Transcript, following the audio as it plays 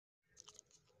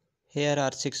Here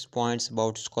are 6 points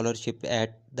about scholarship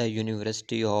at the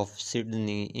University of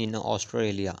Sydney in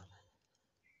Australia.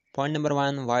 Point number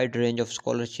 1, wide range of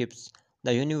scholarships.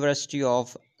 The University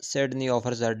of Sydney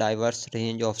offers a diverse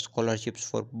range of scholarships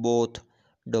for both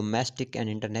domestic and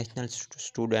international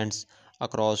students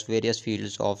across various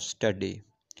fields of study.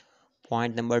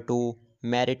 Point number 2,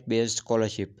 merit based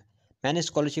scholarship. Many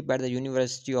scholarships at the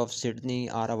University of Sydney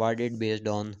are awarded based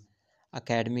on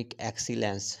academic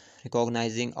excellence,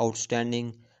 recognizing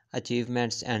outstanding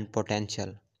achievements and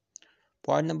potential.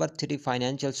 Point number 3,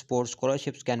 financial support.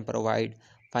 Scholarships can provide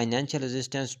financial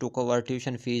assistance to cover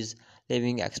tuition fees,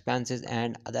 living expenses,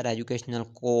 and other educational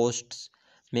costs,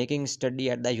 making study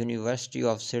at the University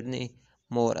of Sydney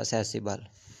more accessible.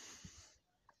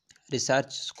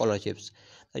 Research scholarships.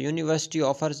 The university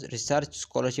offers research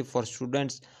scholarship for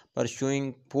students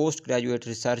pursuing postgraduate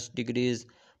research degrees,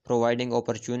 providing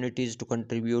opportunities to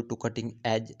contribute to cutting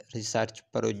edge research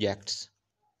projects.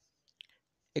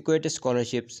 Equity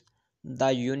scholarships. The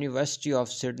University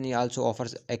of Sydney also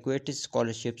offers equity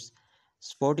scholarships,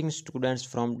 supporting students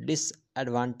from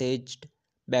disadvantaged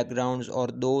backgrounds or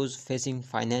those facing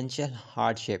financial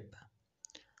hardship.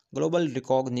 Global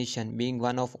recognition. Being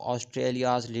one of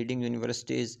Australia's leading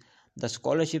universities, the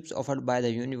scholarships offered by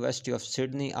the University of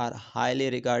Sydney are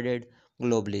highly regarded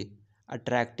globally,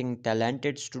 attracting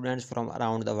talented students from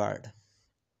around the world.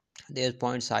 These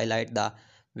points highlight the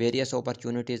various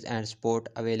opportunities and support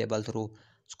available through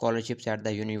scholarships at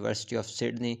the University of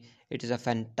Sydney. It is a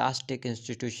fantastic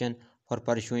institution for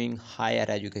pursuing higher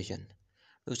education.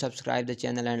 Do subscribe the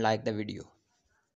channel and like the video.